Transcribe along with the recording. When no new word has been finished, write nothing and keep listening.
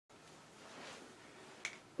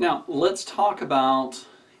Now, let's talk about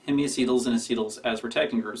hemiacetyls and acetyls as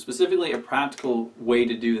protecting groups, specifically a practical way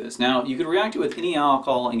to do this. Now, you could react it with any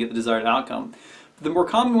alcohol and get the desired outcome. The more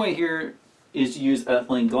common way here is to use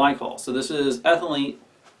ethylene glycol. So this is ethylene,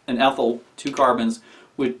 an ethyl, 2 carbons,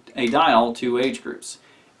 with a diol, 2 H groups.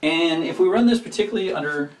 And if we run this particularly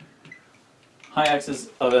under high excess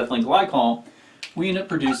of ethylene glycol, we end up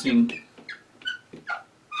producing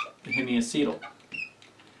the hemiacetyl.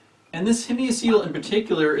 And this hemiacetyl in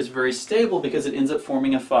particular is very stable because it ends up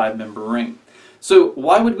forming a 5-member ring. So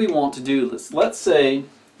why would we want to do this? Let's say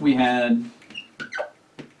we had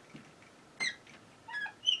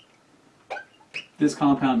this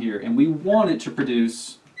compound here and we wanted to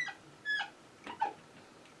produce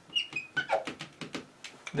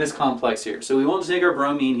this complex here. So we want to take our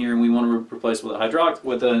bromine here and we want to replace it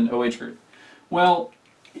with an OH group. Well,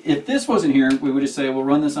 if this wasn't here, we would just say we'll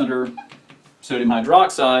run this under sodium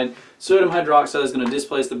hydroxide. Sodium hydroxide is going to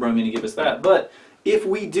displace the bromine to give us that. But if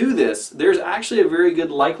we do this, there's actually a very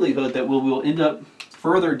good likelihood that we'll end up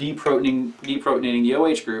further deprotonating the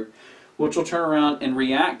OH group, which will turn around and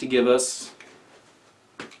react to give us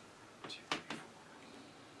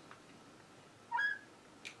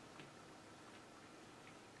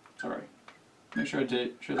make sure I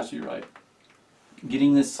did show this to you right.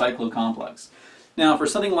 Getting this cyclocomplex. Now, for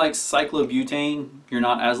something like cyclobutane, you're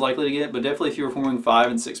not as likely to get, but definitely if you were forming 5-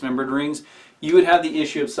 and 6-membered rings, you would have the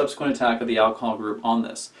issue of subsequent attack of the alcohol group on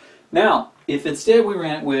this. Now, if instead we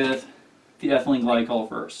ran it with the ethylene glycol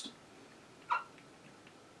first.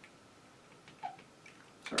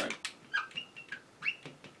 Sorry.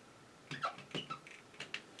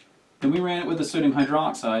 Then we ran it with the sodium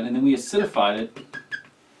hydroxide, and then we acidified it.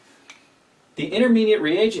 The intermediate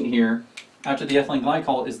reagent here, after the ethylene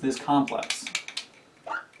glycol, is this complex.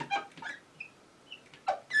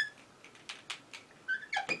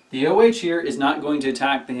 The OH here is not going to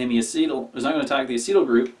attack the hemiacetyl, it's not going to attack the acetyl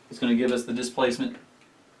group, it's going to give us the displacement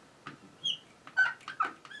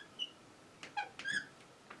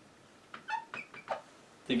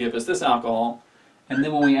to give us this alcohol, and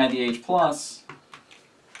then when we add the H+,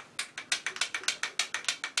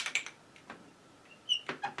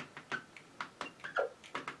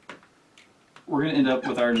 we're going to end up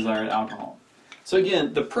with our desired alcohol. So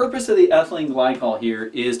again, the purpose of the ethylene glycol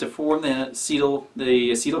here is to form the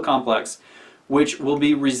acetyl complex, which will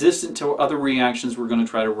be resistant to other reactions we're going to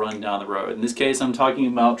try to run down the road. In this case, I'm talking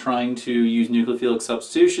about trying to use nucleophilic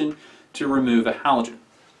substitution to remove a halogen.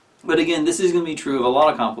 But again, this is going to be true of a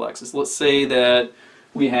lot of complexes. Let's say that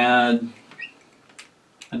we had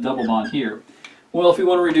a double bond here. Well, if we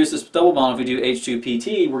want to reduce this double bond, if we do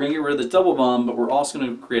H2PT, we're going to get rid of this double bond, but we're also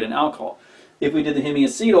going to create an alcohol. If we did the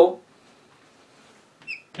hemiacetyl,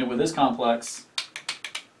 and with this complex,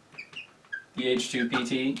 the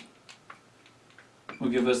H2PT will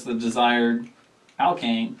give us the desired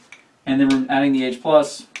alkane, and then adding the H+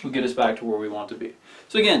 will get us back to where we want to be.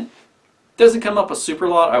 So again, it doesn't come up a super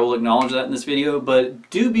lot, I will acknowledge that in this video, but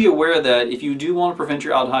do be aware that if you do want to prevent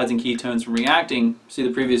your aldehydes and ketones from reacting, see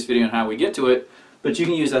the previous video on how we get to it, but you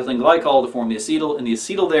can use ethylene glycol to form the acetyl, and the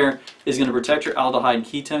acetyl there is going to protect your aldehyde and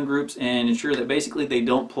ketone groups and ensure that basically they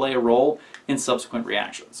don't play a role in subsequent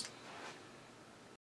reactions.